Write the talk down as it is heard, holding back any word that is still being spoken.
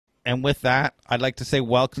And with that, I'd like to say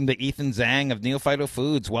welcome to Ethan Zhang of Neophyto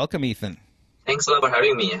Foods. Welcome, Ethan. Thanks a lot for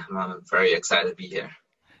having me. I'm very excited to be here.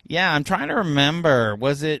 Yeah, I'm trying to remember.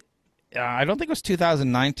 Was it, I don't think it was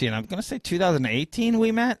 2019. I'm going to say 2018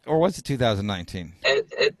 we met, or was it 2019?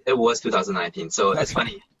 It was 2019, so it's Okay.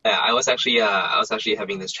 funny. I was actually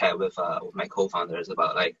having this chat with my co-founders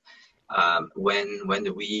about like when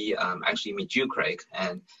did we actually meet you, Craig?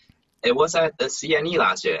 And it was at the CNE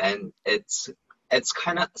last year, and it's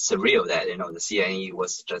kind of surreal that the CNE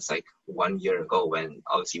was just like 1 year ago when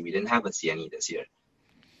obviously we didn't have a CNE this year.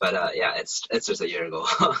 But yeah, it's just a year ago.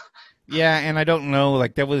 Yeah, and I don't know,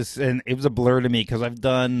 like it was a blur to me because I've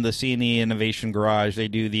done the CNE Innovation Garage. They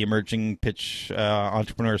do the emerging pitch,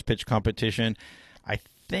 entrepreneurs pitch competition. I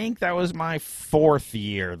think that was my fourth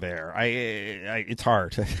year there. It's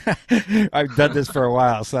hard. I've done this for a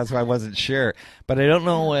while, so that's why I wasn't sure. But I don't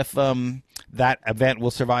know if that event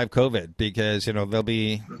will survive COVID because there'll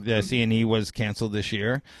be the CNE was canceled this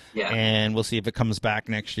year, Yeah. and we'll see if it comes back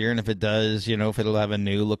next year, and if it does, if it'll have a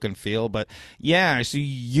new look and feel. But yeah, so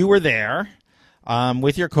you were there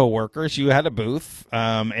with your coworkers. You had a booth,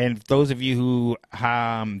 and those of you who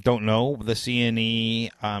don't know, the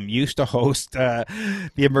CNE used to host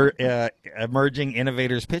Emerging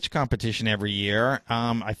Innovators Pitch Competition every year.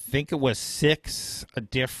 I think it was six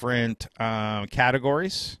different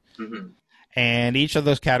categories, hmm and each of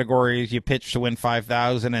those categories you pitch to win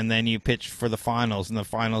 5,000, and then you pitch for the finals, and the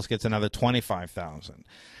finals gets another 25,000.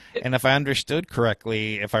 And if I understood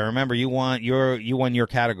correctly, if I remember, you won your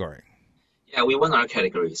category. Yeah, we won our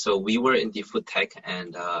category. So we were in the food tech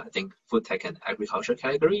and I think food tech and agriculture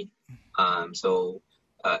category. So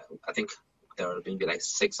I think there were maybe like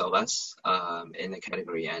six of us in the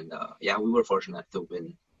category, and yeah, we were fortunate to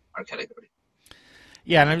win our category.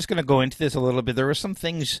 Yeah, and I'm just going to go into this a little bit. There were some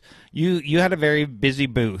things you had a very busy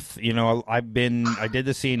booth. I did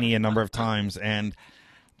the CNE a number of times, and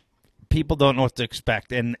people don't know what to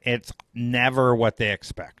expect, and it's never what they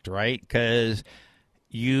expect, right? Because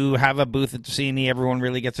you have a booth at the CNE, everyone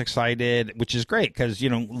really gets excited, which is great because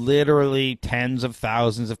literally tens of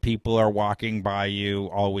thousands of people are walking by you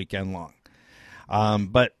all weekend long.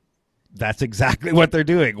 But that's exactly what they're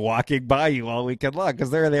doing, walking by you all weekend long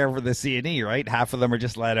because they're there for the CNE, right? Half of them are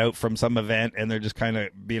just let out from some event and they're just kind of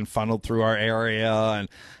being funneled through our area, and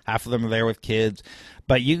half of them are there with kids.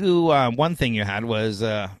 But one thing you had was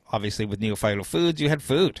obviously with Neophyto Foods, you had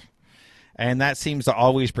food, and that seems to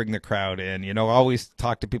always bring the crowd in. Always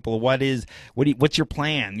talk to people. What's your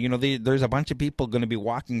plan? There's a bunch of people going to be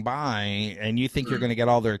walking by, and you think you're Mm. going to get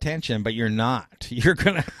all their attention, but you're not. You're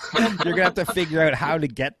gonna have to figure out how to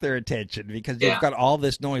get their attention because you've Yeah, got all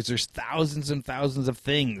this noise. There's thousands and thousands of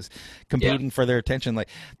things yeah. competing for their attention, like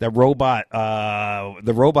the robot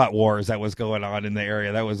wars that was going on in the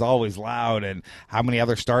area. That was always loud, and how many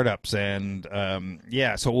other startups, and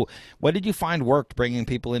yeah. So, what did you find worked bringing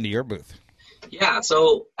people into your booth? Yeah,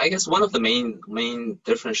 so I guess one of the main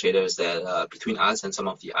differentiators that between us and some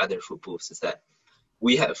of the other food booths is that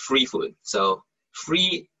we have free food. So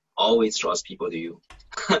free always draws people to you.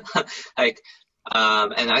 Like,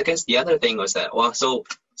 and I guess the other thing was that, well, so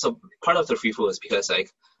part of the free food is because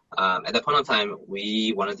like at that point of time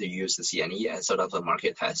we wanted to use the CNE as sort of a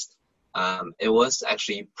market test. It was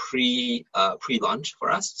actually pre-launch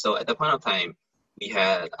for us. So at that point of time we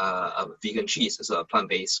had a vegan cheese, so a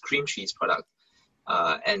plant-based cream cheese product.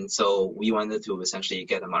 And so we wanted to essentially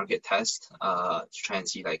get a market test to try and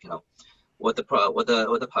see like what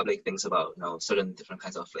the public thinks about certain different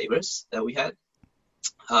kinds of flavors that we had.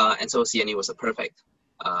 And so CNE was a perfect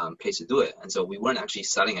place to do it. And so we weren't actually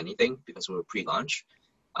selling anything because we were pre-launch.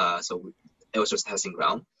 It was just testing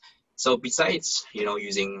ground. So besides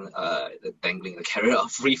using dangling the carrot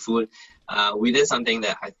of free food, we did something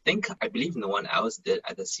that I believe no one else did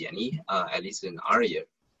at the CNE, at least in our year.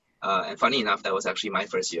 And funny enough, that was actually my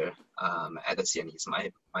first year at the CNE. It's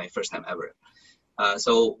my first time ever.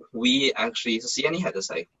 So CNE had this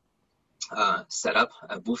like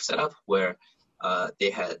a booth setup where they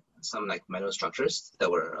had some like metal structures that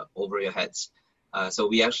were over your heads. So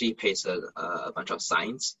we actually pasted a bunch of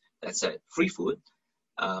signs that said free food.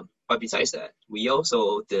 But besides that, we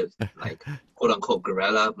also did like quote unquote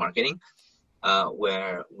guerrilla marketing,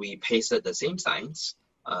 where we pasted the same signs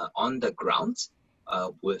on the ground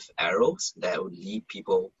with arrows that would lead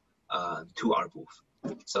people to our booth.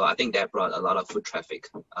 So I think that brought a lot of foot traffic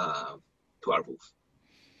to our booth.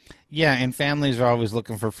 Yeah, and families are always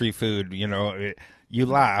looking for free food. You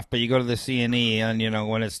laugh, but you go to the C&E, and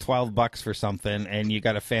when it's $12 for something, and you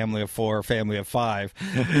got a family of four, a family of five,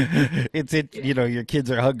 Yeah. your kids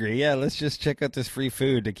are hungry. Yeah, let's just check out this free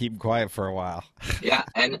food to keep them quiet for a while. Yeah,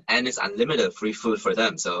 and it's unlimited free food for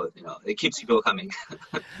them, so it keeps people coming.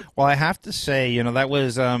 Well, I have to say, that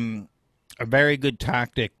was a very good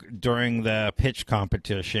tactic during the pitch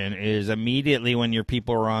competition. Is immediately when your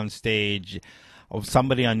people were on stage,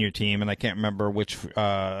 somebody on your team, and I can't remember which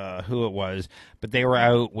who it was, but they were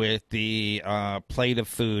out with the plate of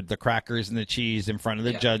food, the crackers and the cheese in front of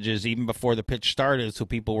the Yeah, judges even before the pitch started, so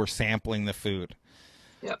people were sampling the food,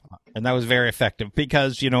 yeah, and that was very effective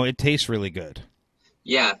because it tastes really good.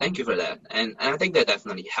 yeah. Thank you for that, and I think that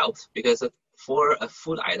definitely helped because for a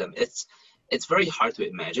food item, it's very hard to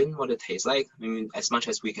imagine what it tastes like. I mean, as much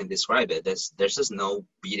as we can describe it, there's just no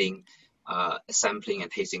beating sampling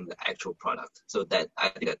and tasting the actual product. So that I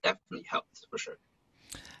think that definitely helped for sure.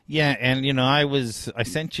 Yeah, and I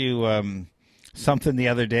sent you something the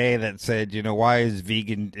other day that said, why is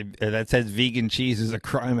vegan that says vegan cheese is a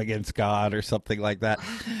crime against God or something like that,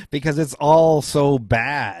 because it's all so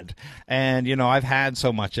bad. And I've had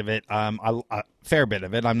so much of it, a fair bit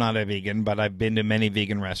of it. I'm not a vegan, but I've been to many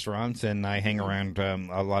vegan restaurants and I hang around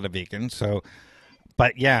a lot of vegans. So,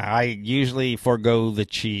 but yeah, I usually forego the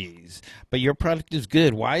cheese. But your product is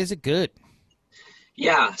good. Why is it good?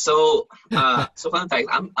 Yeah, so fun fact,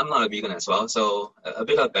 I'm not a vegan as well. So a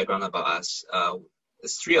bit of background about us.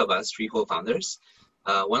 There's three of us, three co-founders.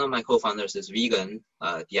 One of my co-founders is vegan.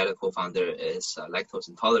 The other co-founder is lactose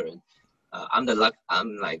intolerant. I'm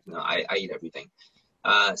like, I eat everything.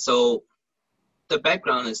 So the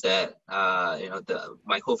background is that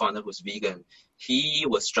my co-founder who's vegan, he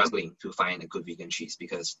was struggling to find a good vegan cheese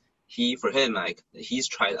because for him like he's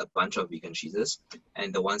tried a bunch of vegan cheeses,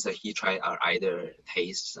 and the ones that he tried are either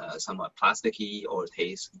taste somewhat plasticky or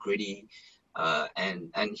taste gritty,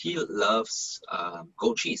 and he loves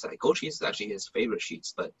goat cheese. Like goat cheese is actually his favorite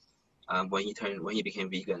cheese, but when he became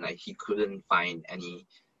vegan, like he couldn't find any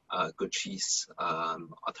good cheese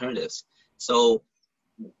alternatives. So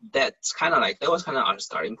that was kind of our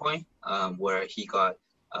starting point, where he got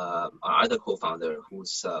our other co-founder,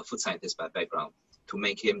 who's a food scientist by background, to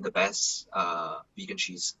make him the best vegan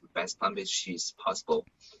cheese, best plant-based cheese possible.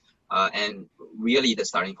 And really, the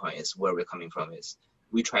starting point is where we're coming from. Is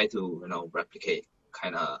we try to replicate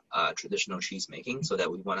kind of traditional cheese making, so that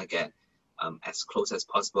we want to get as close as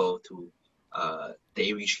possible to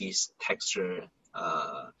dairy cheese texture,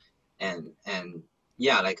 and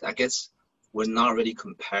yeah, like I guess we're not really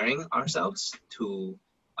comparing ourselves to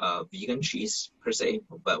vegan cheese per se,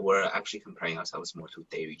 but we're actually comparing ourselves more to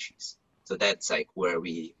dairy cheese. So that's like where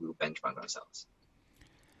we will benchmark ourselves.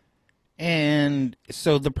 And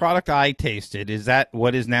so the product I tasted, is that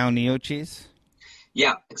what is now Neo Cheese?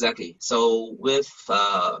 Yeah, exactly. So we've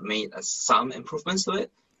made some improvements to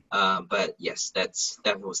it, but yes,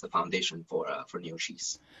 that was the foundation for Neo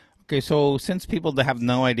Cheese. Okay, so since people have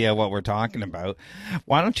no idea what we're talking about,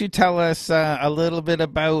 why don't you tell us a little bit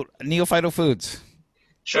about Neophyto Foods?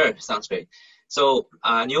 Sure, sounds great. So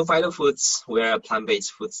Neophyto Foods, we're a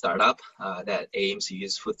plant-based food startup that aims to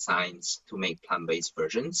use food science to make plant-based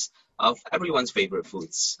versions of everyone's favorite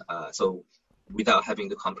foods. So without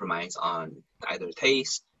having to compromise on either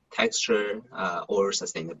taste, texture, or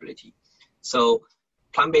sustainability. So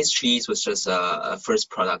plant-based cheese was just a first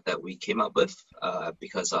product that we came up with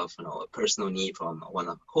because of a personal need from one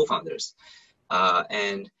of the co-founders,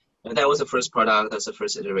 and that was the first product. That's the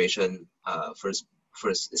first iteration,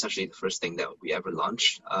 essentially the first thing that we ever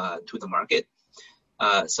launched to the market.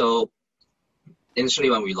 So initially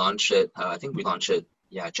when we launched it, I think we launched it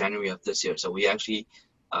January of this year. So we actually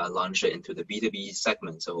launched it into the B2B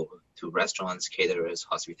segment, so to restaurants, caterers,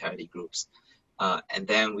 hospitality groups, and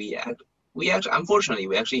then we actually, unfortunately,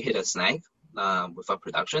 we actually hit a snag with our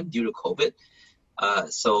production due to COVID.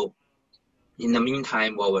 So in the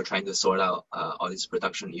meantime, while we're trying to sort out all these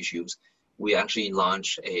production issues, we actually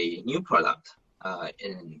launched a new product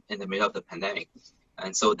in the middle of the pandemic.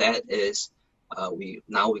 And so that is, we're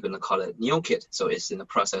going to call it NeoKit. So it's in the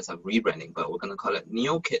process of rebranding, but we're going to call it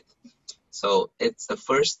NeoKit. So it's the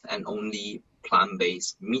first and only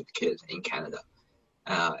plant-based meat kit in Canada.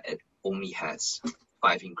 It only has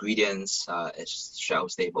 5 ingredients. It's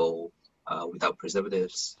shelf stable, without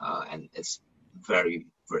preservatives, and it's very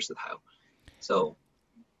versatile. So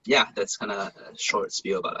yeah, that's kind of a short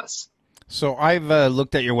spiel about us. So I've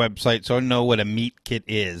looked at your website, so I know what a meat kit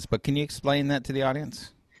is, but can you explain that to the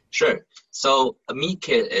audience? Sure. So a meat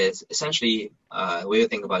kit is essentially, the way to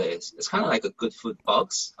think about it is it's kind of like a good food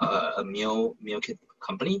box, a meal kit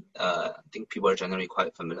company. I think people are generally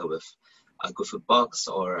quite familiar with Good Food Box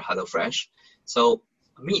or HelloFresh. So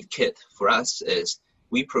Meat Kit for us is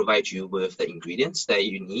we provide you with the ingredients that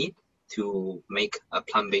you need to make a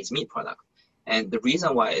plant-based meat product. And the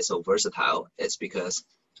reason why it's so versatile is because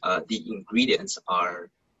the ingredients are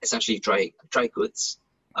essentially dry goods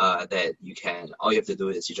that all you have to do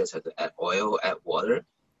is you just have to add oil, add water,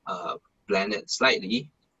 blend it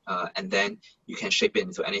slightly, and then you can shape it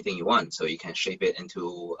into anything you want. So you can shape it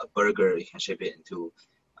into a burger, you can shape it into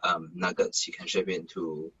nuggets, you can shape it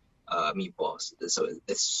into meatballs. So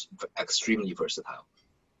it's extremely versatile.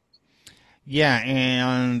 Yeah,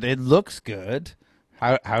 and it looks good.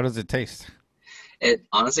 How does it taste? It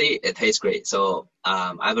honestly, it tastes great. So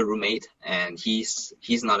I have a roommate, and he's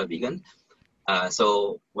not a vegan.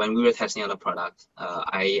 So when we were testing out the product,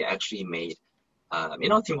 I actually made,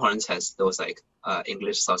 Tim Hortons has those like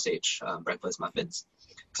English sausage breakfast muffins.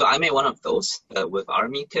 So I made one of those with our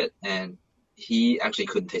meat kit, and he actually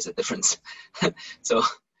couldn't taste the difference. So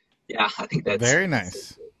yeah, I think that's Very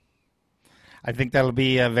nice. I think that'll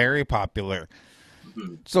be very popular.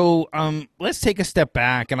 Mhm. So let's take a step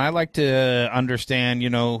back, and I like to understand,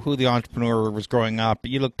 who the entrepreneur was growing up.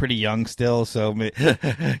 You look pretty young still, so I'm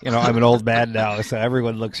an old man now, so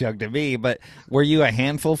everyone looks young to me. But were you a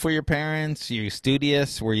handful for your parents? Were you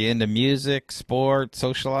studious? Were you into music, sport,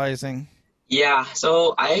 socializing? Yeah,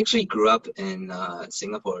 so I actually grew up in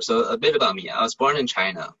Singapore. So a bit about me. I was born in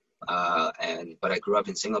China, but I grew up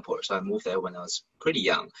in Singapore. So I moved there when I was pretty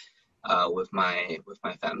young, with my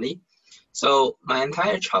family. So my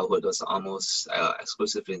entire childhood was almost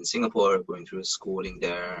exclusively in Singapore, going through schooling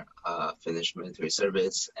there, finished military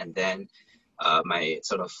service, and then my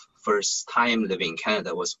sort of first time living in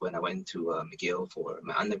Canada was when I went to McGill for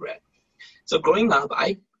my undergrad. So growing up,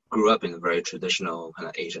 I grew up in a very traditional kind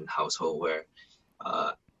of Asian household where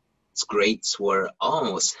uh, grades were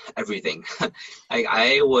almost everything. Like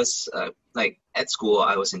I was like at school,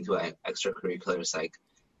 I was into extracurriculars like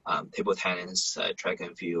table tennis, track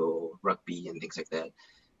and field, rugby, and things like that.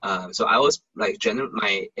 So I was like,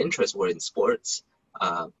 my interests were in sports,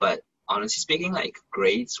 but honestly speaking, like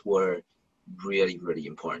grades were really, really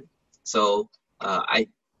important. So I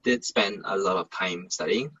did spend a lot of time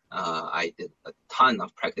studying. I did a ton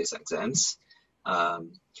of practice exams.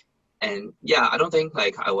 Um, and yeah, I don't think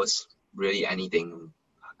like there was anything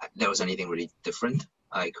really different,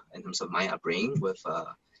 like in terms of my upbringing with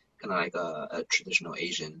kind of like a traditional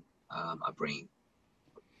Asian upbringing.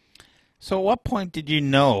 So at what point did you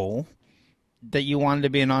know that you wanted to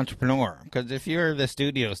be an entrepreneur? Because if you're the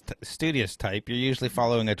studious type, you're usually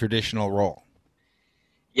following a traditional role.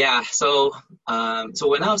 Yeah, so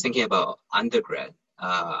when I was thinking about undergrad,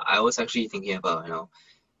 I was actually thinking about,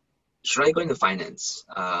 should I go into finance?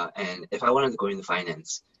 And if I wanted to go into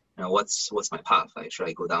finance, what's my path? Like, should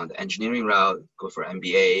I go down the engineering route, go for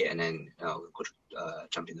MBA, and then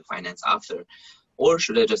jump into finance after, or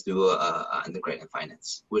should I just do a undergrad in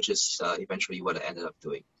finance, which is eventually what I ended up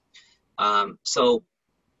doing. So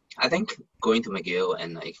I think going to McGill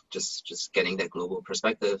and like just getting that global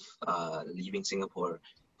perspective, leaving Singapore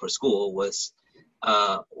for school was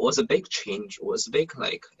a big change, was a big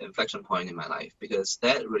like inflection point in my life because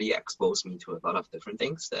that really exposed me to a lot of different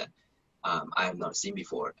things that I have not seen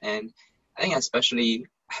before. And I think especially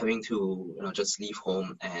having to just leave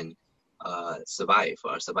home and survive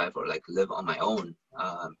or like live on my own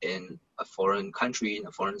in a foreign country, in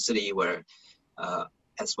a foreign city where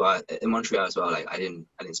as well in Montreal as well, like I didn't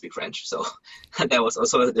speak French, so that was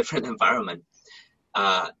also a different environment.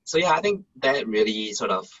 So yeah, I think that really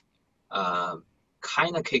sort of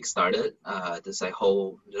kind of kick-started this like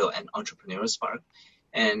whole little an entrepreneurial spark.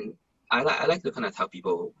 And I like to kind of tell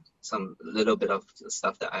people some little bit of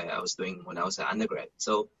stuff that I was doing when I was an undergrad.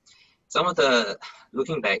 So some of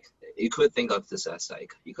looking back, you could think of this as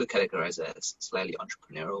like, you could categorize it as slightly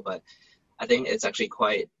entrepreneurial, but I think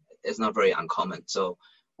it's not very uncommon. So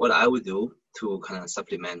what I would do to kind of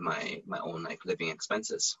supplement my own like living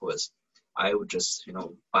expenses was I would just,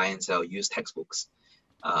 buy and sell used textbooks.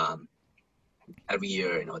 Um, every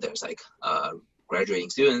year, there's like graduating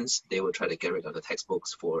students, they will try to get rid of the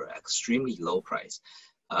textbooks for extremely low price.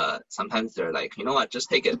 Sometimes they're like, you know what, just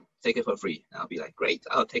take it for free. And I'll be like, great,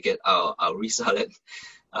 I'll take it, I'll resell it.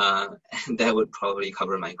 And that would probably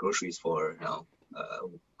cover my groceries for, a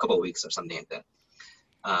couple of weeks or something like that.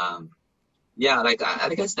 Yeah, like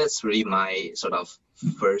I guess that's really my sort of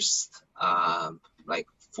first like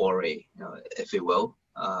foray, if you will,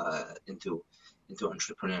 into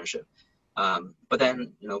entrepreneurship. But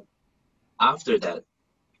then, after that,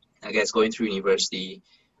 I guess going through university,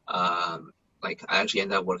 like I actually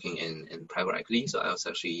ended up working in private equity. So I was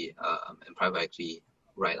actually in private equity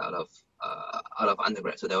right out of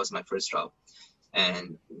undergrad. So that was my first job,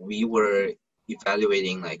 and we were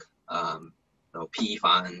evaluating like PE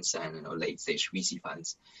funds and late stage VC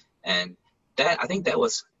funds, and that I think that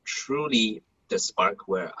was truly the spark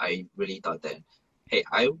where I really thought that, hey,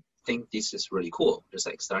 I think this is really cool. Just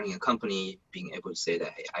like starting a company, being able to say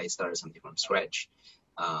that, hey, I started something from scratch.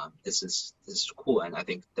 This is cool, and I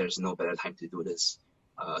think there's no better time to do this,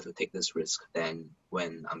 to take this risk than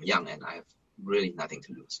when I'm young and I have really nothing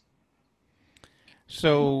to lose.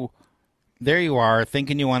 So there you are,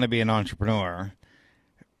 thinking you want to be an entrepreneur.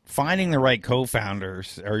 Finding the right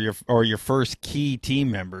co-founders or your first key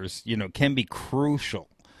team members, can be crucial.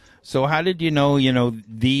 So how did you know,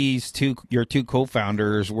 your two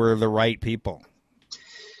co-founders were the right people?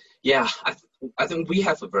 Yeah, I think we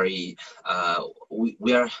have a very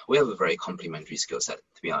we have a very complementary skill set,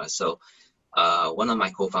 to be honest. So one of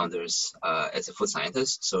my co-founders is a food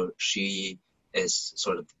scientist, so she is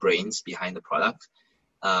sort of the brains behind the product.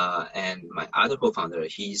 And my other co-founder,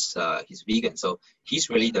 he's vegan, so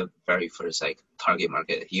he's really the very first like target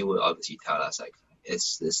market. He will obviously tell us like,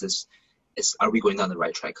 are we going down the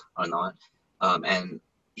right track or not? And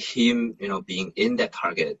him, being in that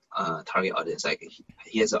target audience, like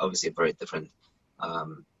he has obviously a very different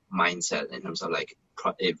mindset in terms of like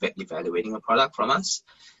evaluating a product from us.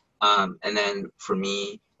 And then for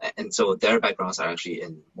me, and so their backgrounds are actually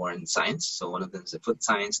more in science. So one of them is in food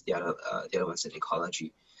science, the other one's in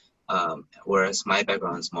ecology. Whereas my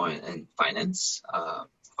background is more in finance,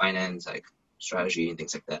 like strategy and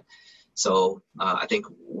things like that. So I think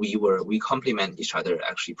we complement each other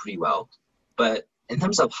actually pretty well. But in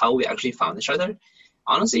terms of how we actually found each other,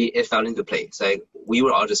 honestly, it fell into place. Like we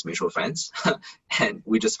were all just mutual friends, and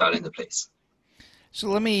we just fell into place.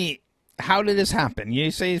 So how did this happen?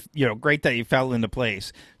 You say, great that you fell into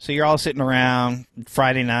place. So you're all sitting around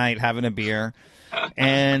Friday night having a beer,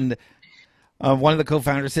 and one of the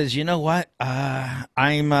co-founders says, "You know what?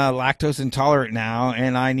 I'm lactose intolerant now,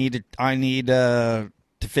 and I need to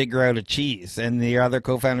figure out a cheese." And the other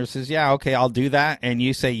co-founder says, "Yeah, okay, I'll do that." And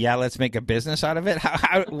you say, "Yeah, let's make a business out of it."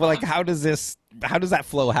 How does that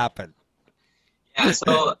flow happen? Yeah,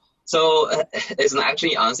 so it's not,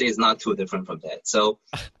 actually, honestly, it's not too different from that. So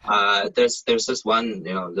there's just one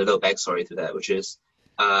little backstory to that, which is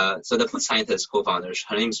so the food scientist co-founder,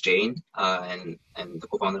 her name's Jane, and the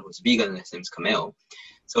co-founder who's vegan, his name's Camille.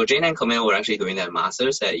 So Jane and Camille were actually doing their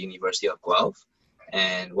masters at University of Guelph,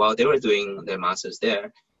 and while they were doing their masters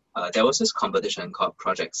there was this competition called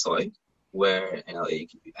Project Soy, where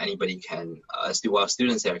anybody can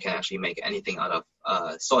students there can actually make anything out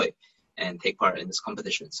of soy and take part in this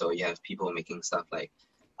competition. So you have people making stuff like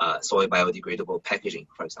soy biodegradable packaging,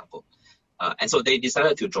 for example. And so they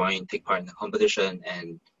decided to take part in the competition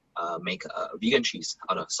and make a vegan cheese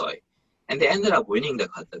out of soy. And they ended up winning the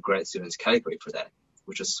grad students category for that,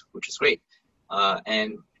 which is great.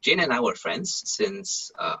 And Jane and I were friends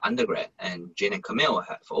since undergrad, and Jane and Camille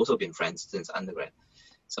have also been friends since undergrad.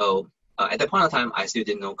 So at that point in time, I still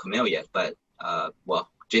didn't know Camille yet, but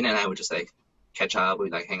Jane and I would just like catch up, we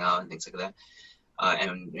like hang out and things like that,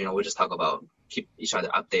 and we just talk about, keep each other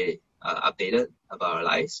updated about our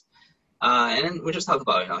lives, and then we just talk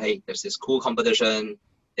about hey, there's this cool competition,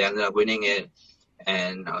 they ended up winning it,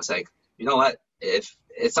 and I was like, you know what, if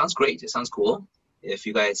it sounds great, it sounds cool, if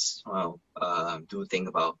you guys do think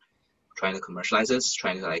about trying to commercialize this,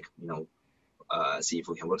 trying to like see if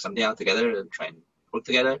we can work something out together, try and work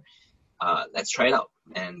together, let's try it out,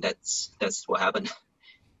 and that's what happened.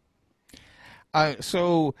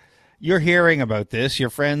 So you're hearing about this. Your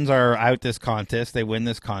friends are out this contest. They win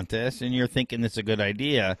this contest, and you're thinking it's a good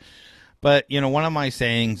idea. But, one of my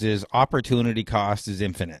sayings is opportunity cost is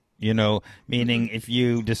infinite, meaning if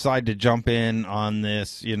you decide to jump in on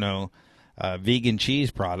this, vegan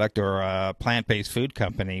cheese product or a plant-based food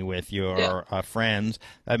company with your friends,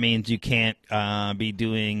 that means you can't be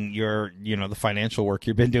doing your, the financial work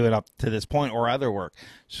you've been doing up to this point or other work.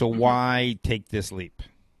 So why take this leap?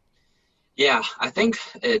 Yeah, I think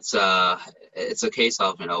it's a case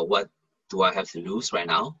of what do I have to lose right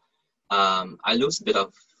now? I lose a bit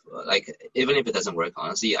of even if it doesn't work,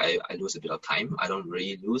 honestly, I lose a bit of time. I don't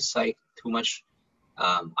really lose like too much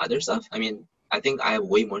other stuff. I mean, I think I have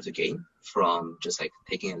way more to gain from just like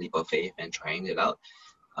taking a leap of faith and trying it out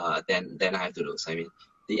than I have to lose. I mean,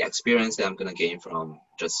 the experience that I'm gonna gain from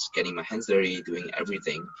just getting my hands dirty, doing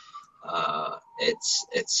everything,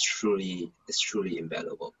 it's truly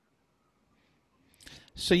invaluable.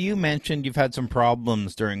 So you mentioned you've had some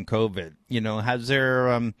problems during COVID. Has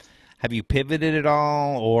there have you pivoted at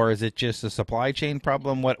all, or is it just a supply chain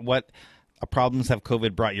problem? What problems have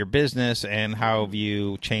COVID brought your business, and how have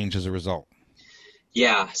you changed as a result?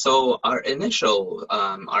 Yeah, so our initial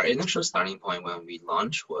starting point when we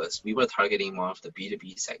launched was we were targeting more of the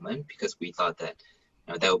B2B segment because we thought that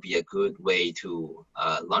that would be a good way to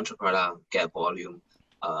launch a product, get volume,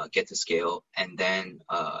 get to scale, and then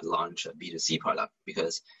launch a B2C product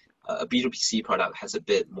because a B2C product has a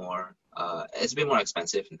bit more it's a bit more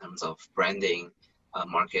expensive in terms of branding,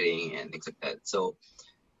 marketing, and things like that. So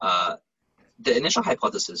uh, the initial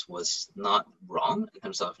hypothesis was not wrong in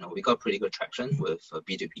terms of, we got pretty good traction with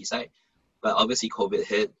B2B side, but obviously COVID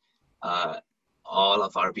hit. Uh, all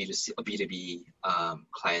of our B2B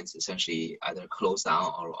clients essentially either closed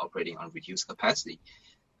down or operating on reduced capacity.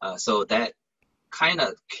 So that kind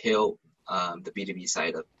of killed the B2B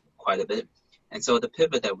side of quite a bit. And so the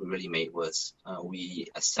pivot that we really made was we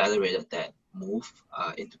accelerated that move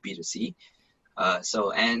into B2C.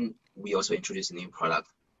 And we also introduced a new product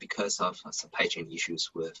because of supply chain issues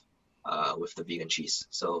with the vegan cheese.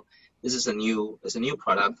 So this is a new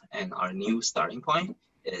product, and our new starting point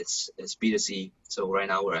is B2C. So right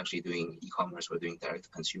now we're actually doing e-commerce, we're doing direct to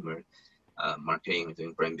consumer marketing, we're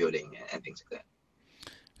doing brand building and things like that.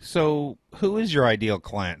 So who is your ideal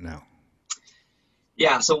client now?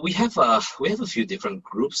 Yeah, so we have a few different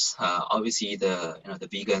groups. Obviously, the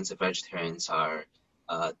vegans, the vegetarians are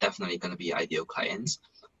definitely going to be ideal clients.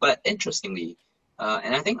 But interestingly,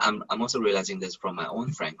 and I think I'm also realizing this from my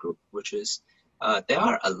own friend group, which is there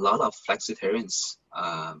are a lot of flexitarians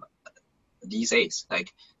these days.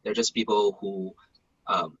 Like they're just people who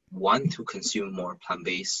want to consume more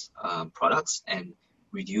plant-based products and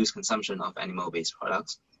reduce consumption of animal-based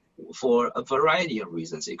products for a variety of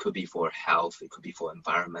reasons. It could be for health, it could be for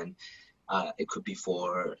environment, it could be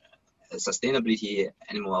for sustainability,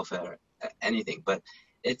 animal welfare, anything. But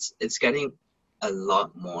it's getting a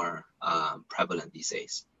lot more prevalent these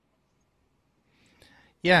days.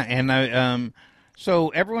 Yeah, and so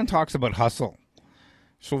everyone talks about hustle.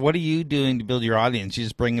 So what are you doing to build your audience? You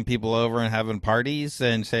just bringing people over and having parties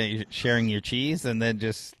and sharing your cheese, and then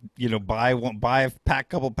just buy a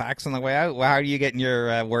couple packs on the way out. Well, how are you getting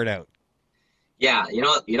your word out? Yeah, you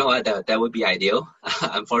know what, that would be ideal.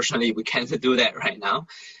 Unfortunately, we can't do that right now.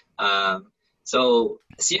 So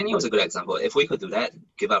CNE was a good example. If we could do that,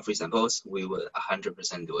 give out free samples, we would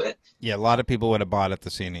 100% do it. Yeah, a lot of people would have bought at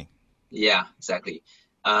the CNE. Yeah, exactly.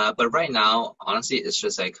 But right now, honestly, it's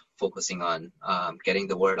just like focusing on getting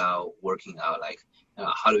the word out, working out like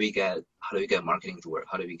how do we get marketing to work?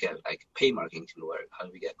 How do we get like paid marketing to work? How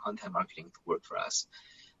do we get content marketing to work for us?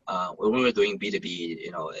 When we were doing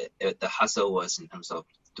B2B, the hustle was in terms of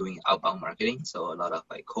doing outbound marketing. So a lot of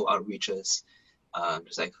like cold outreaches,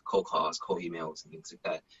 just like cold calls, cold emails, and things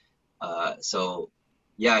like that. So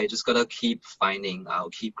yeah, you just gotta keep finding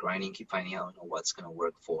out, keep grinding, keep finding out what's gonna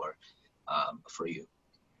work for you.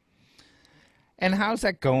 And how's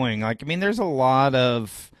that going? Like, I mean, there's a lot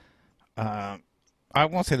of, I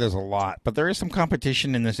won't say there's a lot, but there is some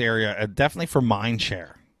competition in this area, definitely for mind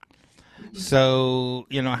share. So,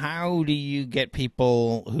 how do you get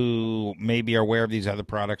people who maybe are aware of these other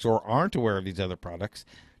products or aren't aware of these other products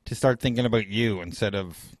to start thinking about you instead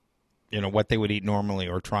of, what they would eat normally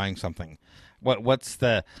or trying something? What's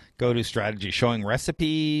the go-to strategy? Showing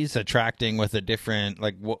recipes, attracting with a different,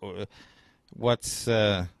 like, what's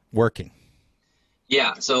working?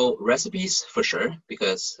 Yeah, so recipes for sure,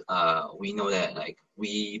 because we know that like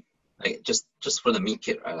just for the meat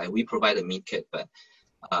kit, right? Like we provide a meat kit, but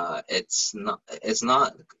it's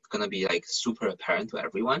not gonna be like super apparent to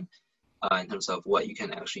everyone in terms of what you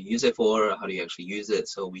can actually use it for, how do you actually use it.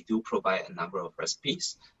 So we do provide a number of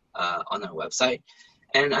recipes on our website,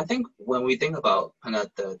 and I think when we think about kind of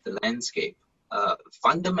the landscape,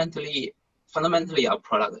 fundamentally our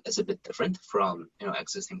product is a bit different from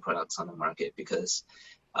existing products on the market because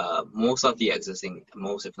most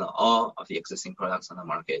if not all of the existing products on the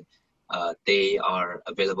market, they are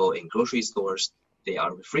available in grocery stores, they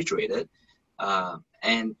are refrigerated,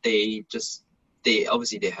 and they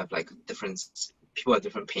obviously they have like people have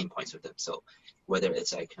different pain points with them. So whether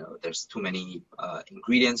it's like there's too many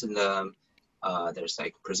ingredients in them, there's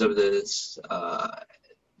like preservatives,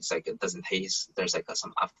 it's like it doesn't taste, there's like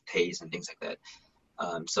some aftertaste and things like that.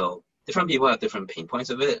 So different people have different pain points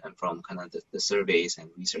of it, and from kind of the surveys and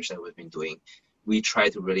research that we've been doing, we try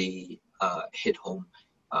to really hit home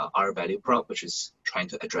our value prop, which is trying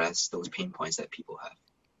to address those pain points that people have.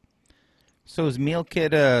 So is Meal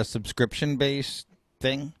Kit a subscription-based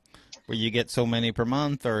thing where you get so many per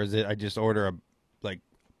month, or is it I just order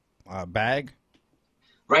a bag?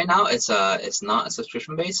 Right now, it's not a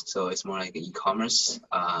subscription based, so it's more like an e-commerce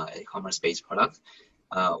based product.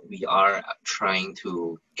 We are trying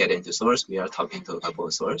to get into stores. We are talking to a couple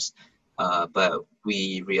of stores, But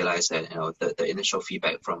we realized that the initial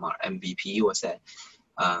feedback from our MVP was that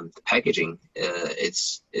the packaging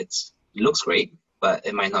it looks great, but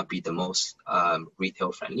it might not be the most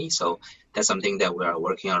retail friendly. So that's something that we are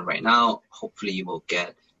working on right now. Hopefully, we'll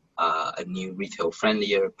get a new retail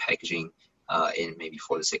friendlier packaging in maybe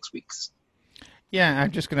 4 to 6 weeks. Yeah,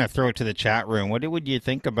 I'm just gonna throw it to the chat room. What would you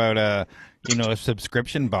think about a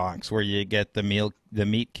subscription box where you get the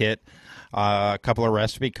meat kit, a couple of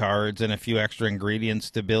recipe cards, and a few extra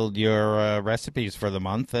ingredients to build your recipes for the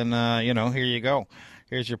month, and here you go.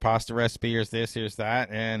 Here's your pasta recipe. Here's this. Here's that,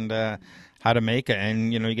 and how to make it.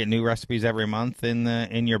 And you get new recipes every month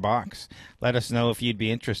in your box. Let us know if you'd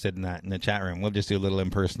be interested in that in the chat room. We'll just do a little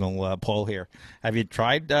impersonal poll here. Have you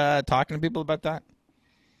tried talking to people about that?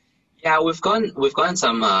 Yeah, we've gotten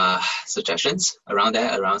some suggestions around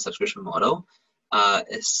that, around subscription model.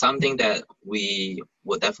 It's something that we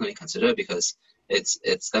will definitely consider because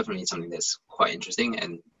it's definitely something that's quite interesting,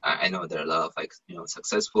 and I know there are a lot of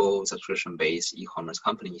successful subscription-based e-commerce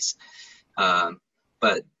companies,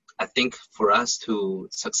 but I think for us to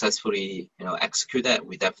successfully execute that,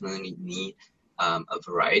 we definitely need a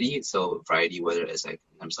variety. So variety, whether it's like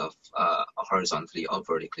in terms of horizontally or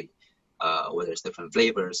vertically. Whether it's different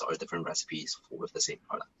flavors or different recipes with the same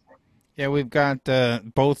product. Yeah, we've got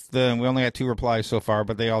both. We only got 2 replies so far,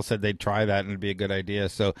 but they all said they'd try that and it'd be a good idea.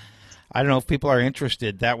 So I don't know if people are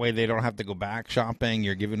interested. That way they don't have to go back shopping.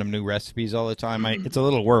 You're giving them new recipes all the time. It's a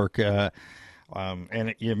little work, and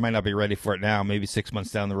you might not be ready for it now. Maybe 6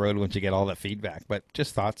 months down the road once you get all that feedback. But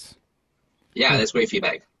just thoughts. Yeah, that's great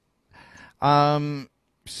feedback.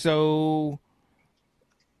 So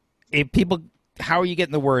if people. How are you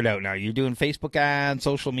getting the word out now? You're doing Facebook ads,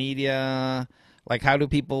 social media. Like, how do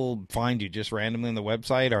people find you? Just randomly on the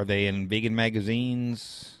website? Are they in vegan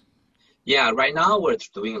magazines? Yeah, right now we're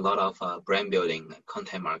doing a lot of brand building,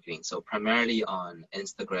 content marketing. So primarily on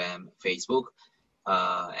Instagram, Facebook,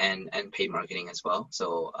 and paid marketing as well.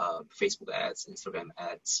 So Facebook ads, Instagram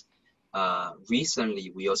ads. Recently,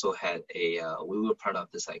 we also had we were part of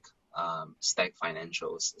this Stack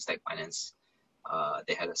Finance.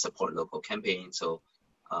 They had a support local campaign, so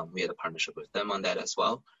we had a partnership with them on that as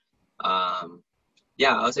well.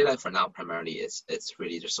 Yeah, I would say that for now, primarily it's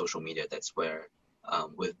really the social media. That's where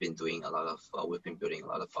we've been building a lot of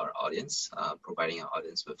our audience, providing our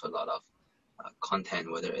audience with a lot of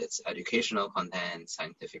content, whether it's educational content,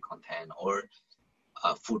 scientific content, or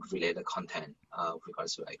food-related content with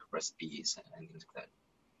regards to recipes and things like that.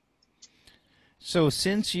 So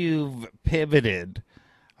since you've pivoted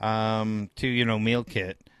to meal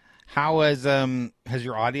kit, how has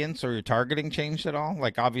your audience or your targeting changed at all?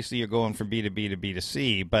 Like, obviously you're going from B2B to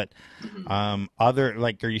B2C, but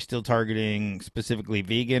are you still targeting specifically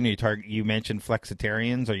vegan? You mentioned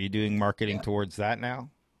flexitarians. Are you doing marketing towards that now?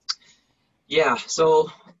 Yeah, so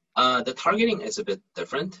the targeting is a bit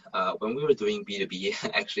different. When we were doing B2B,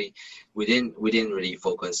 actually we didn't really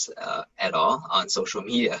focus at all on social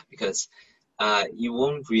media because you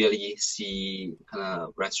won't really see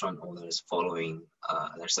restaurant owners following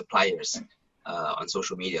their suppliers on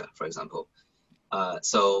social media, for example.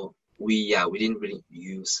 So we didn't really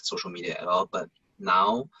use social media at all, but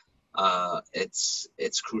now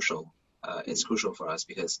it's crucial. It's crucial for us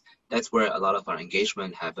because that's where a lot of our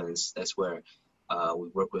engagement happens. That's where we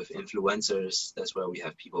work with influencers. That's where we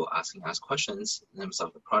have people asking us questions in terms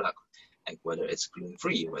of the product, like whether it's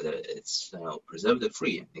gluten-free, whether it's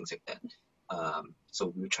preservative-free, and things like that.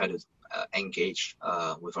 So we try to engage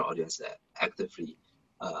with our audience actively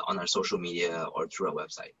on our social media or through our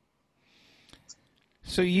website.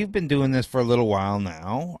 So you've been doing this for a little while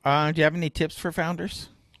now. Do you have any tips for founders?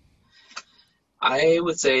 I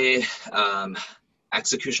would say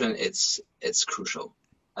execution it's crucial.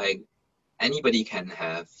 Like anybody can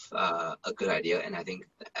have a good idea, and I think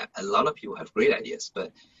a lot of people have great ideas,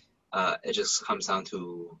 but it just comes down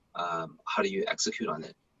to how do you execute on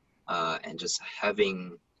it. And just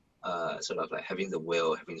having having the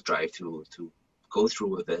will, having the drive to go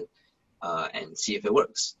through with it and see if it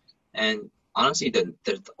works. And honestly, the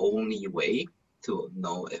only way to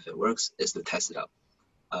know if it works is to test it out.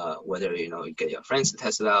 Whether you get your friends to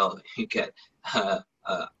test it out, you get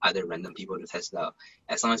other random people to test it out.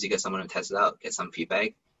 As long as you get someone to test it out, get some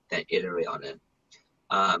feedback, then iterate on it.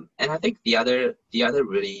 And I think the other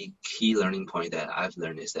really key learning point that I've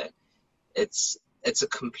learned is that it's a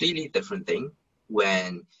completely different thing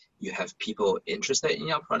when you have people interested in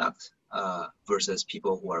your product versus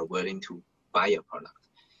people who are willing to buy your product.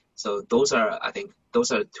 So I think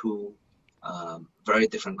those are two very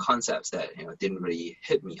different concepts that didn't really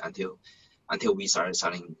hit me until we started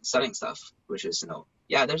selling stuff. Which is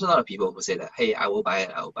there's a lot of people who say that, hey, I will buy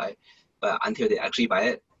it, but until they actually buy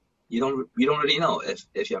it, you don't really know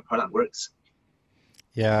if your product works.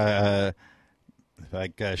 Yeah,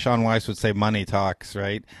 like Sean Weiss would say, money talks,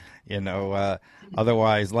 right?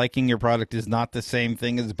 Otherwise, liking your product is not the same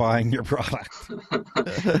thing as buying your product.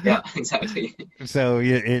 Yeah, exactly. So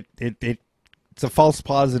it's a false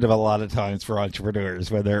positive a lot of times for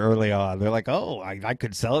entrepreneurs when they're early on. They're like, oh, I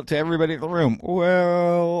could sell it to everybody in the room.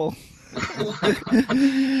 Well,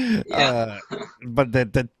 Yeah. but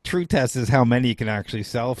the true test is how many you can actually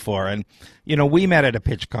sell for. And, we met at a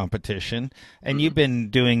pitch competition, and you've been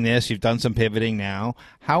doing this. You've done some pivoting now.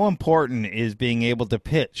 How important is being able to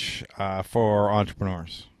pitch for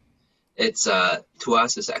entrepreneurs? It's to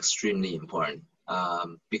us, it's extremely important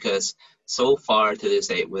because so far to this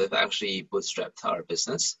day, we've actually bootstrapped our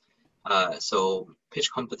business. So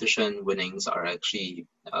pitch competition winnings are actually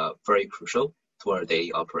very crucial to our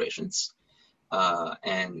daily operations.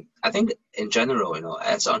 And I think in general,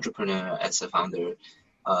 as an entrepreneur, as a founder,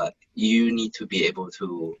 you need to be able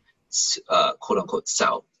to quote unquote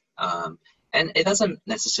sell. And it doesn't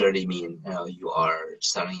necessarily mean you are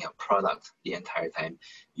selling a product the entire time.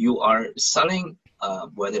 You are selling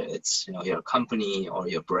whether it's your company or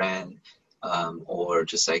your brand or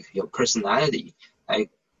just like your personality. Like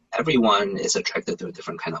everyone is attracted to a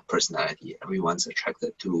different kind of personality. Everyone's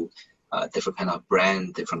attracted to different kind of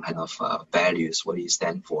brand, different kind of values, what do you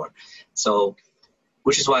stand for. So,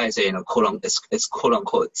 which is why I say, it's quote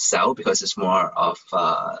unquote sell, because it's more of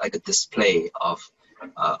like a display of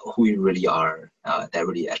who you really are that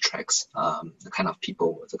really attracts the kind of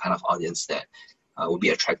people, the kind of audience that will be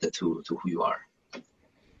attracted to who you are.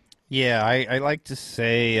 Yeah, I like to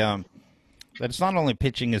say that it's not only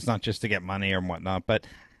pitching is not just to get money or whatnot, but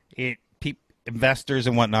investors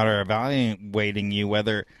and whatnot are evaluating you,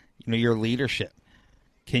 whether your leadership.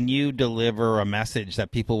 Can you deliver a message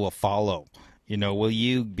that people will follow? Will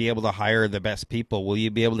you be able to hire the best people? Will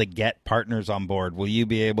you be able to get partners on board? Will you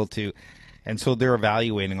be able to? And so they're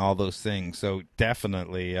evaluating all those things. So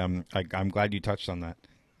definitely, I'm glad you touched on that.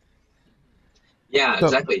 Yeah, So,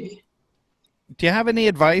 exactly. do you have any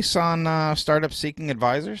advice on startups seeking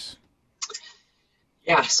advisors?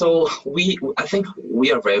 Yeah, so I think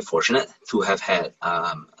we are very fortunate to have had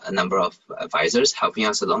a number of advisors helping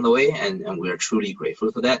us along the way, and we are truly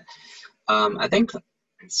grateful for that. I think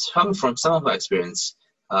from some of our experience,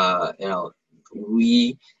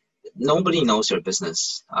 nobody knows your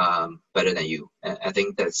business better than you. And I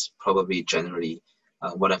think that's probably generally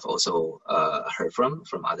what I've also heard from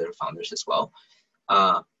other founders as well.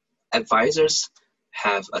 Advisors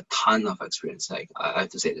have a ton of experience. Like I have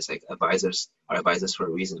to say this, like advisors are advisors for a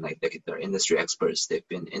reason. Like they're industry experts. They've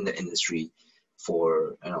been in the industry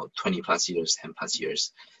for 20 plus years, 10 plus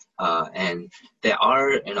years. And there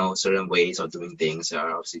are certain ways of doing things. There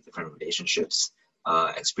are obviously different relationships,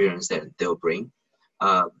 experience that they'll bring.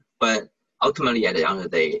 But ultimately, at the end of the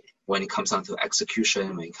day, when it comes down to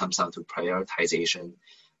execution, when it comes down to prioritization,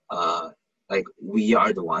 like we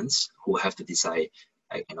are the ones who have to decide,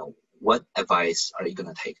 like, what advice are you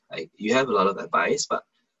going to take? Like you have a lot of advice, but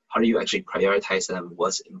how do you actually prioritize them?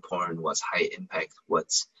 What's important? What's high impact?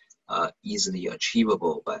 What's easily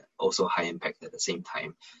achievable, but also high impact at the same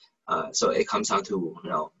time? So it comes down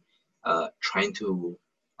to, trying to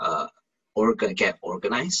get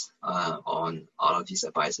organized on all of these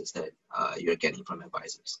advices that you're getting from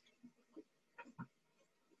advisors.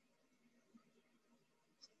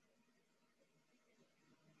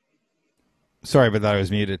 Sorry, but that I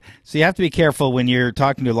was muted. So you have to be careful when you're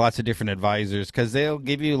talking to lots of different advisors because they'll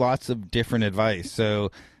give you lots of different advice.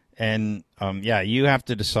 So, and you have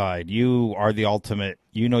to decide. You are the ultimate.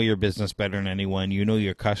 You know your business better than anyone. You know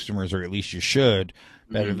your customers, or at least you should,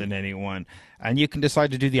 better than anyone. And you can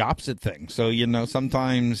decide to do the opposite thing. So,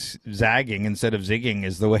 sometimes zagging instead of zigging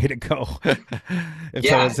is the way to go. If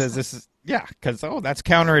someone says this is, because, that's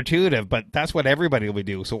counterintuitive, but that's what everybody will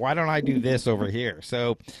do. So why don't I do this over here?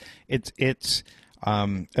 So it's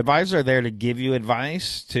advisors are there to give you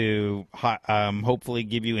advice, to hopefully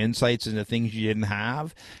give you insights into things you didn't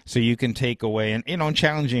have, so you can take away and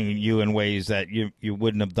challenging you in ways that you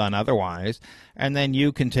wouldn't have done otherwise, and then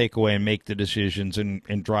you can take away and make the decisions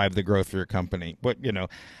and drive the growth of your company. But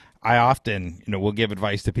I often will give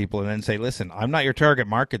advice to people and then say, listen, I'm not your target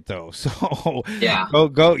market though, so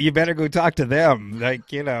go you better go talk to them,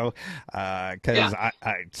 because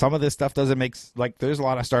some of this stuff doesn't make, like, there's a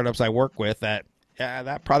lot of startups I work with that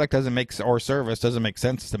that product doesn't make, or service doesn't make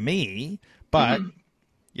sense to me, but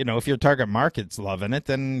if your target market's loving it,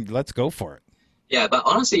 then let's go for it. Yeah, but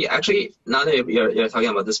honestly, actually, now that you're talking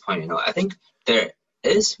about this point, I think there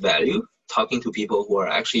is value talking to people who are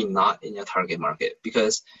actually not in your target market,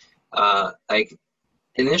 because like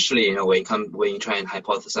initially, when you try and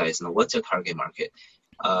hypothesize, what's your target market?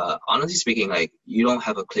 Honestly speaking, like you don't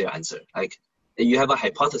have a clear answer. Like you have a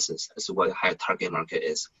hypothesis as to what your target market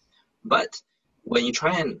is, but when you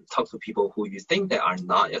try and talk to people who you think that are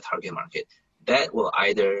not your target market, that will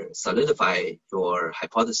either solidify your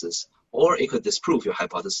hypothesis or it could disprove your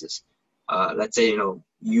hypothesis. Let's say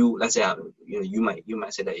you might say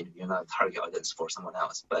that you're not a target audience for someone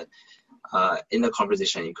else, but in the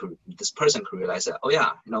conversation, this person could realize that, oh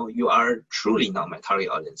yeah, you are truly not my target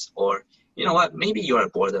audience, or you know what, maybe you are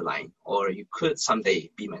borderline, or you could someday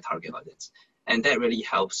be my target audience, and that really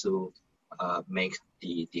helps to make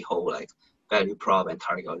the whole like value prop and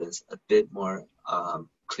target audience a bit more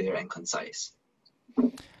clear and concise.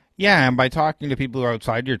 Yeah, and by talking to people who are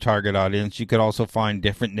outside your target audience, you could also find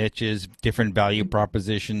different niches, different value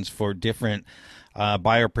propositions for different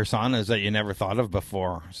buyer personas that you never thought of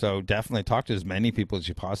before. So definitely talk to as many people as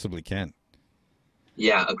you possibly can.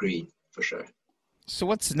 Yeah, agreed, for sure. So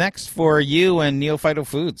what's next for you and Neophyto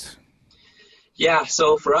Foods? Yeah,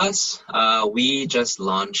 so for us, we just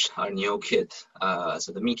launched our Neo Kit,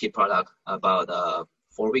 so the meat kit product about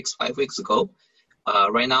 5 weeks ago.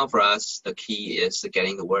 Right now for us, the key is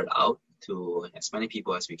getting the word out to as many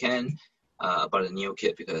people as we can about the Neo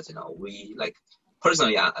Kit, because we like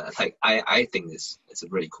personally, I think it's a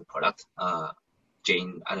really cool product.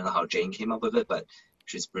 Jane, I don't know how Jane came up with it, but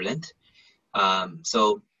she's brilliant.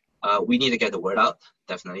 So we need to get the word out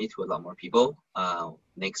definitely to a lot more people.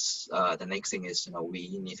 The next thing is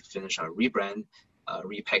we need to finish our rebrand,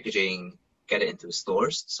 repackaging, get it into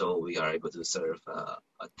stores so we are able to serve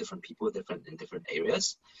different people in different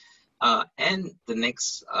areas. And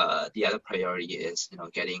the other priority is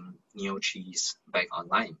getting Neo Cheese back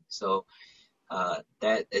online. So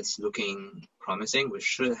that is looking promising. We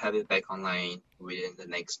should have it back online within the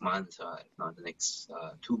next month, if not the next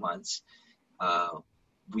 2 months.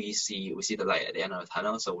 We see the light at the end of the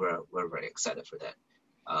tunnel, so we're very excited for that.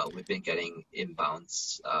 We've been getting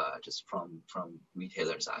inbounds just from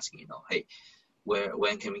retailers asking, hey,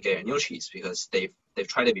 when can we get a Neo Cheese? Because they've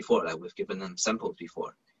tried it before, like we've given them samples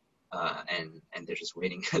before, and they're just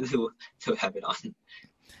waiting to have it on.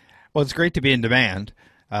 Well, it's great to be in demand.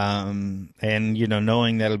 And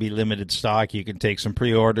knowing that it'll be limited stock, you can take some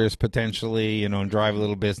pre-orders potentially, and drive a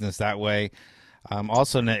little business that way.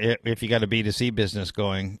 Also, if you got a B2C business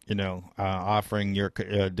going, offering your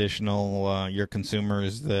additional your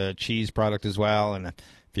consumers the cheese product as well, and if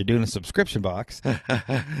you're doing a subscription box,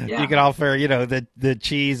 you can offer the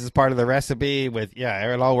cheese as part of the recipe.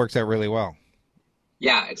 It all works out really well.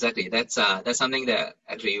 Yeah, exactly. That's something that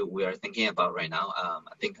actually we are thinking about right now.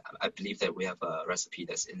 I believe that we have a recipe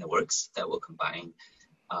that's in the works that will combine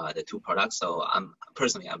the two products. So I'm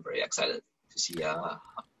very excited to see how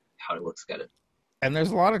it works together. And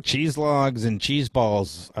there's a lot of cheese logs and cheese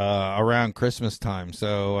balls around Christmas time,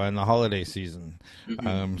 so in the holiday season.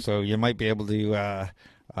 Mm-hmm. So you might be able to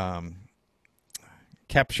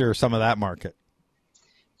capture some of that market.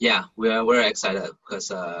 Yeah, we're excited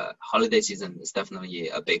because holiday season is definitely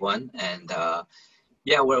a big one, and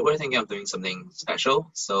we're thinking of doing something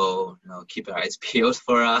special. So keep your eyes peeled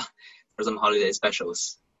for some holiday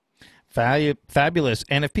specials. Fabulous.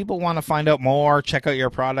 And if people want to find out more, check out your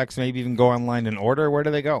products, maybe even go online and order, where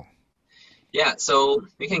do they go? Yeah, so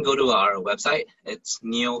you can go to our website. It's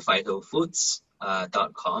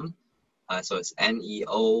neophytofoods.com. So it's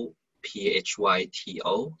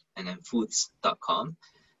NEOPHYTO and then foods.com.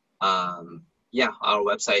 Our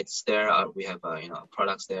website's there. We have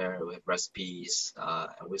products there. We have recipes,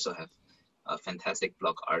 and we also have fantastic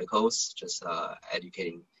blog articles, just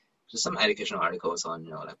educating. Just some educational articles on,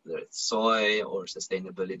 like whether it's soy or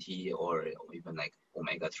sustainability or even like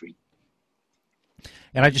omega-3.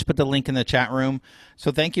 And I just put the link in the chat room.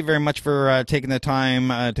 So thank you very much for taking the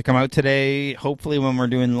time to come out today. Hopefully when we're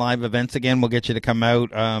doing live events again, we'll get you to come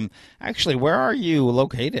out. Actually, where are you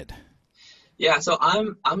located? Yeah, so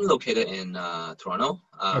I'm located in Toronto.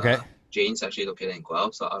 Okay. Jane's actually located in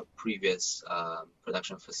Guelph. So our previous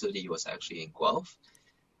production facility was actually in Guelph.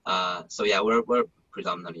 We're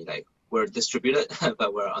predominantly we're distributed,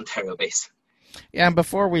 but we're Ontario based. Yeah, and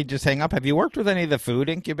before we just hang up, have you worked with any of the food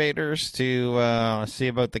incubators to see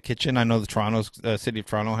about the kitchen? I know the City of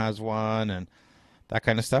Toronto has one and that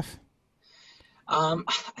kind of stuff. I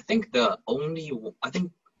think I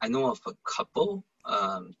know of a couple.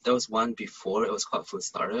 There was one before, it was called Food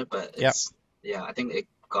Starter, but I think it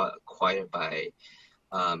got acquired by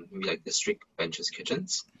maybe like District Benches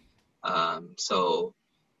Kitchens. So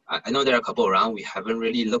I know there are a couple around. We haven't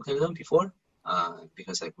really looked into them before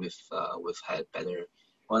because we've had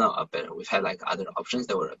we've had like other options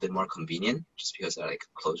that were a bit more convenient just because they're like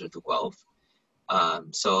closer to Guelph.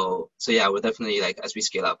 So yeah, we're definitely like as we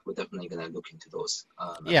scale up, we're definitely gonna look into those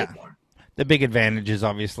a Yeah. bit more. The big advantage is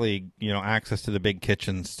obviously, access to the big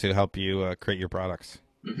kitchens to help you create your products.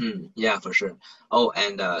 Yeah, for sure. Oh,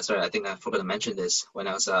 and sorry, I think I forgot to mention this when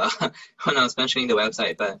I was when I was mentioning the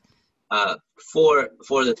website, but for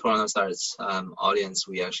the Toronto Starts audience,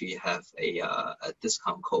 we actually have a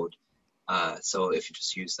discount code. So if you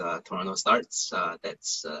just use Toronto Starts,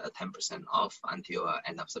 that's 10% off until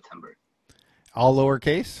end of September. All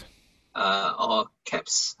lowercase? All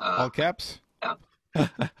caps. All caps? Yeah.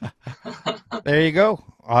 There you go.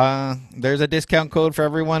 There's a discount code for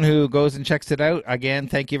everyone who goes and checks it out. Again,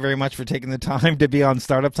 thank you very much for taking the time to be on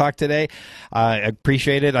Startup Talk today. I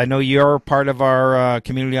appreciate it. I know you're part of our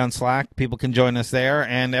community on Slack. People can join us there,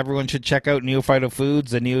 and everyone should check out Neophyto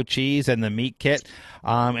Foods, the Neo Cheese, and the Meat Kit,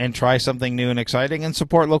 and try something new and exciting and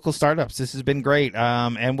support local startups. This has been great,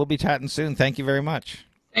 and we'll be chatting soon. Thank you very much.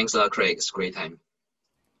 Thanks a lot, Craig. It's a great time.